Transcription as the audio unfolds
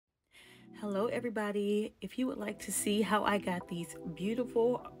Hello everybody. If you would like to see how I got these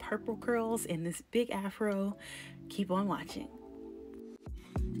beautiful purple curls in this big afro, keep on watching.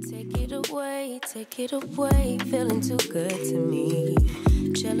 Take it away, feeling too good to me.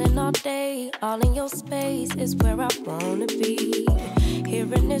 Chilling all day, all in your space is where I wanna be.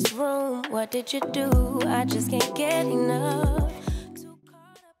 Here in this room, what did you do? I just can't get enough.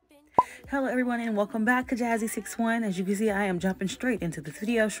 Hello everyone and welcome back to Jazzy61. As you can see, I am jumping straight into this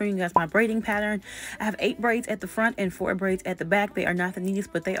video showing you guys my braiding pattern. I have 8 braids at the front and 4 braids at the back. They are not the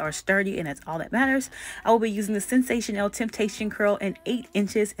neatest, but they are sturdy, and that's all that matters. I will be using the Sensationnel Temptation Curl in 8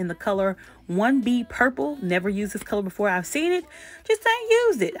 inches in the color 1B Purple. Never used this color before. I've seen it, just ain't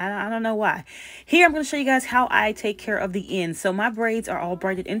used it. I don't know why. Here I'm going to show you guys how I take care of the ends. So my braids are all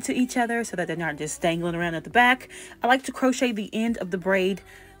braided into each other so that they're not just dangling around at the back. I like to crochet the end of the braid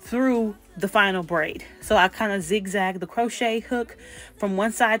through the final braid. So I kind of zigzag the crochet hook from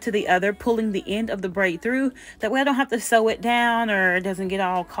one side to the other, pulling the end of the braid through. That way I don't have to sew it down or it doesn't get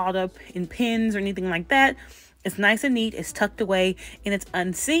all caught up in pins or anything like that. It's nice and neat, it's tucked away, and it's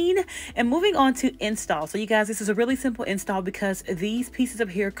unseen. And moving on to install. So you guys, this is a really simple install because these pieces up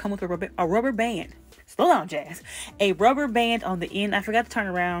here come with a rubber band. Slow down, Jazz. A rubber band on the end. I forgot to turn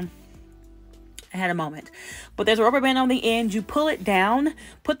around. I had a moment, but there's a rubber band on the end. You pull it down,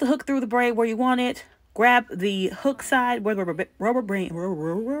 put the hook through the braid where you want it, grab the hook side where the rubber band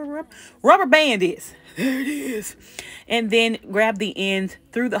is. There it is. And then grab the end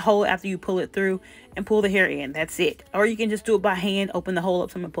through the hole after you pull it through and pull the hair in. That's it. Or you can just do it by hand, open the hole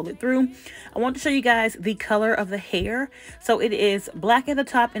up so I'm gonna pull it through. I want to show you guys the color of the hair. So it is black at the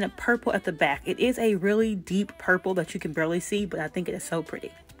top and a purple at the back. It is a really deep purple that you can barely see, but I think it is so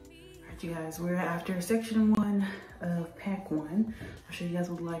pretty. You guys, we're after section 1 of pack 1. I'll show you guys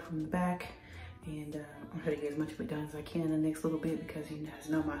what it like from the back, and I'll show you guys as much of it done as I can in the next little bit, because you guys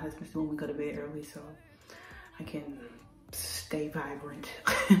know my husband's doing we go to bed early, so I can stay vibrant.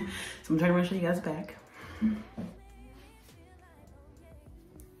 So I'm trying to show you guys back.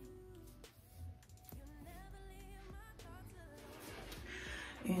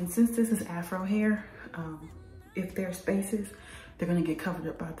 And since this is afro hair, if there are spaces, they're gonna get covered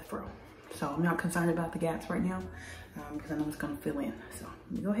up by the fro. So I'm not concerned about the gaps right now because I know it's gonna fill in. So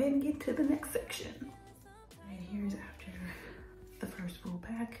let me go ahead and get to the next section. And here's after the first full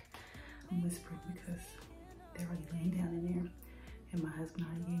pack. I'm whispering because they're already laying down in there. And my husband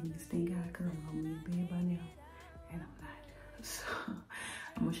already gave me the stink eye because I'm normally in bed by now. And I'm not. So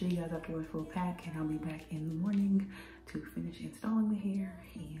I'm gonna show you guys after one full pack, and I'll be back in the morning to finish installing the hair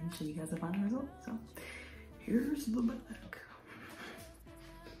and show you guys the final result. So here's the back.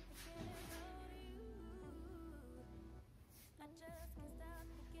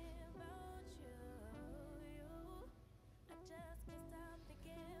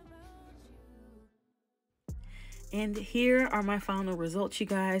 And here are my final results, you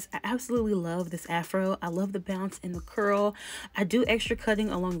guys. I absolutely love this afro. I love the bounce and the curl. I do extra cutting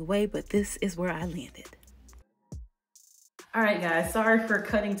along the way, but this is where I landed. All right, guys, sorry for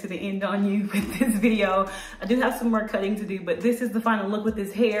cutting to the end on you with this video. I do have some more cutting to do, but this is the final look with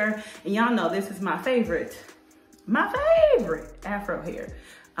this hair. And y'all know this is my favorite afro hair.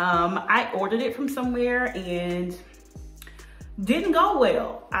 I ordered it from somewhere and didn't go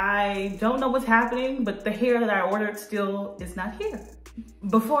well. I don't know what's happening, but the hair that I ordered still is not here.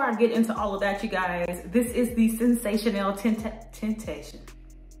 Before I get into all of that, you guys, this is the Sensationnel Temptation.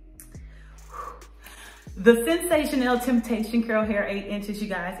 The Sensationnel Temptation Curl Hair 8 inches, you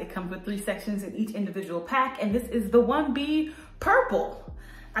guys. It comes with 3 sections in each individual pack, and this is the 1B Purple.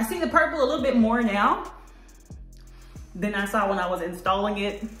 I see the purple a little bit more now than I saw when I was installing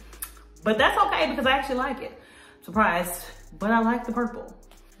it, but that's okay because I actually like it. Surprised. But I like the purple.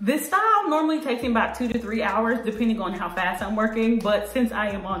 This style normally takes me about 2 to 3 hours, depending on how fast I'm working. But since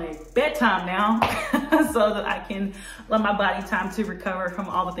I am on a bedtime now, so that I can let my body time to recover from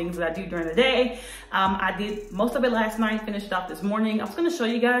all the things that I do during the day, I did most of it last night, finished it off this morning. I was gonna show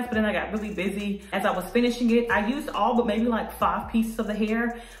you guys, but then I got really busy as I was finishing it. I used all but maybe like 5 pieces of the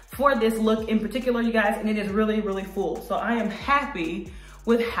hair for this look in particular, you guys, and it is really, really full. So I am happy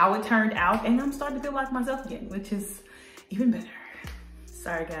with how it turned out, and I'm starting to feel like myself again, which is even better.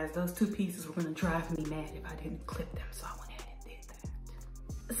 Sorry guys, those 2 pieces were gonna drive me mad if I didn't clip them, so I went ahead and did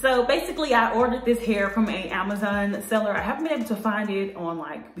that. So basically I ordered this hair from an Amazon seller. I haven't been able to find it on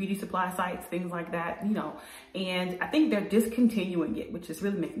like beauty supply sites, things like that, you know, and I think they're discontinuing it, which is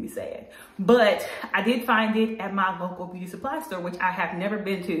really making me sad. But I did find it at my local beauty supply store, which I have never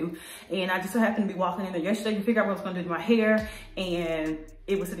been to, and I just so happened to be walking in there yesterday to figure out what I was gonna do to my hair, and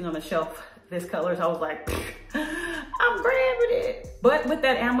it was sitting on the shelf this color, so I was like, I'm grabbing it. But with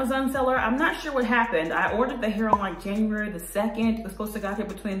that Amazon seller, I'm not sure what happened. I ordered the hair on like January the 2nd. It was supposed to got here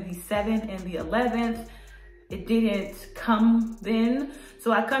between the 7th and the 11th. It didn't come then.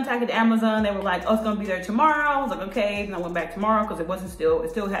 So I contacted Amazon. They were like, oh, it's gonna be there tomorrow. I was like, okay. And I went back tomorrow because it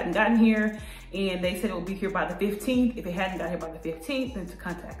still hadn't gotten here. And they said it will be here by the 15th. If it hadn't got here by the 15th, then to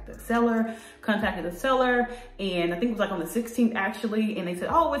contact the seller. Contacted the seller. And I think it was like on the 16th actually. And they said,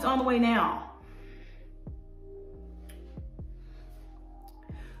 oh, it's on the way now.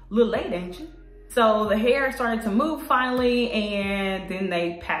 A little late, ain't you? So the hair started to move finally, and then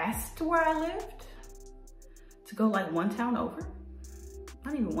they passed to where I lived to go like one town over.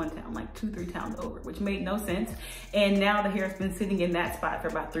 Not even one town, like 2-3 towns over, which made no sense. And now the hair has been sitting in that spot for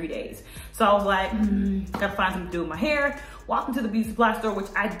about 3 days. So I was like, gotta find something to do with my hair. Walked into the beauty supply store, which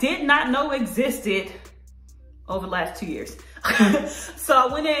I did not know existed over the last 2 years. So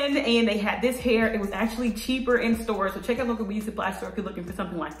I went in and they had this hair. It was actually cheaper in store. So check out local beauty supply store if you're looking for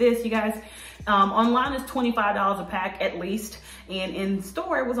something like this, you guys. Online is $25 a pack at least. And in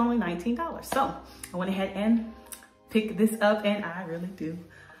store, it was only $19. So I went ahead and picked this up, and I really do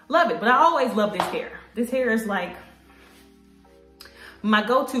love it. But I always love this hair. This hair is like my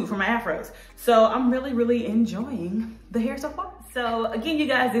go-to for my afros. So I'm really, really enjoying the hair so far. So again, you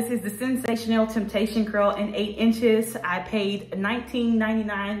guys, this is the Sensationnel Temptation Curl in 8 inches. I paid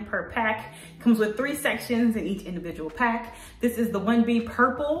 $19.99 per pack. Comes with 3 sections in each individual pack. This is the 1B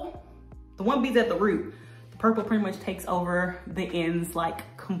purple. The 1B's at the root. The purple pretty much takes over the ends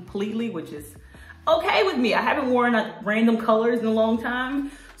like completely, which is okay with me. I haven't worn like random colors in a long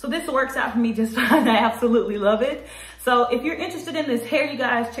time. So this works out for me just fine. I absolutely love it. So if you're interested in this hair, you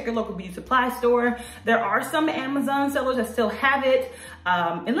guys, check your local beauty supply store. There are some Amazon sellers that still have it.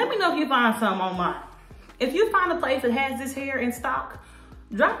 And let me know if you find some online. If you find a place that has this hair in stock,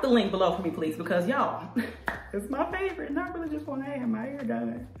 drop the link below for me, please, because y'all, it's my favorite. And I really just want to have my hair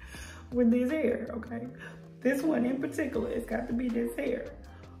done with this hair, okay? This one in particular, it's got to be this hair.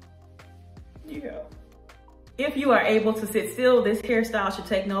 Yeah. If you are able to sit still, this hairstyle should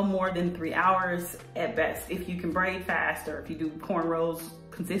take no more than 3 hours at best. If you can braid fast or if you do cornrows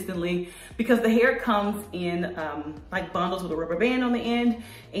consistently, because the hair comes in like bundles with a rubber band on the end.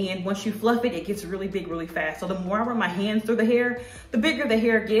 And once you fluff it, it gets really big really fast. So the more I run my hands through the hair, the bigger the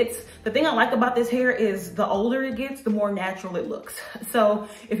hair gets. The thing I like about this hair is the older it gets, the more natural it looks. So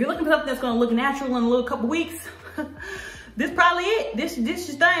if you're looking for something that's gonna look natural in a little couple weeks, this probably it. This your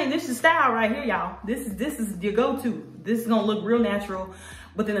thing. This is style right here, y'all. This is your go-to. This is gonna look real natural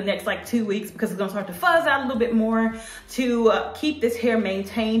within the next like 2 weeks because it's gonna start to fuzz out a little bit more. To keep this hair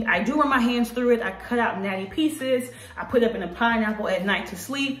maintained, I do run my hands through it. I cut out natty pieces. I put up in a pineapple at night to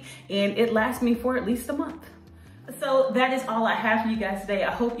sleep, and it lasts me for at least a month. So that is all I have for you guys today.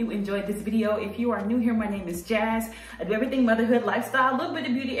 I hope you enjoyed this video. If you are new here, my name is Jazz. I do everything motherhood, lifestyle, a little bit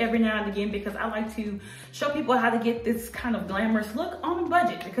of beauty every now and again because I like to show people how to get this kind of glamorous look on a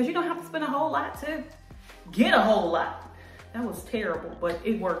budget because you don't have to spend a whole lot to get a whole lot. That was terrible, but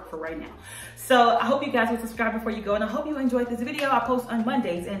it worked for right now. So I hope you guys will subscribe before you go, and I hope you enjoyed this video. I post on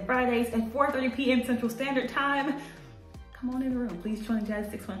Mondays and Fridays at 4:30 p.m. Central Standard Time. Come on in the room. Please join Jazz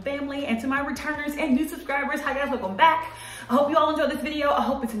 61 family. And to my returners and new subscribers, hi guys, welcome back. I hope you all enjoyed this video. I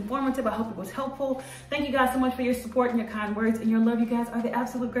hope it's informative. I hope it was helpful. Thank you guys so much for your support and your kind words and your love. You guys are the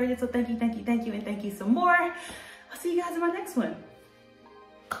absolute greatest. So thank you, thank you, thank you, and thank you some more. I'll see you guys in my next one.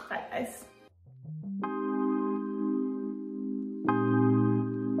 Bye guys.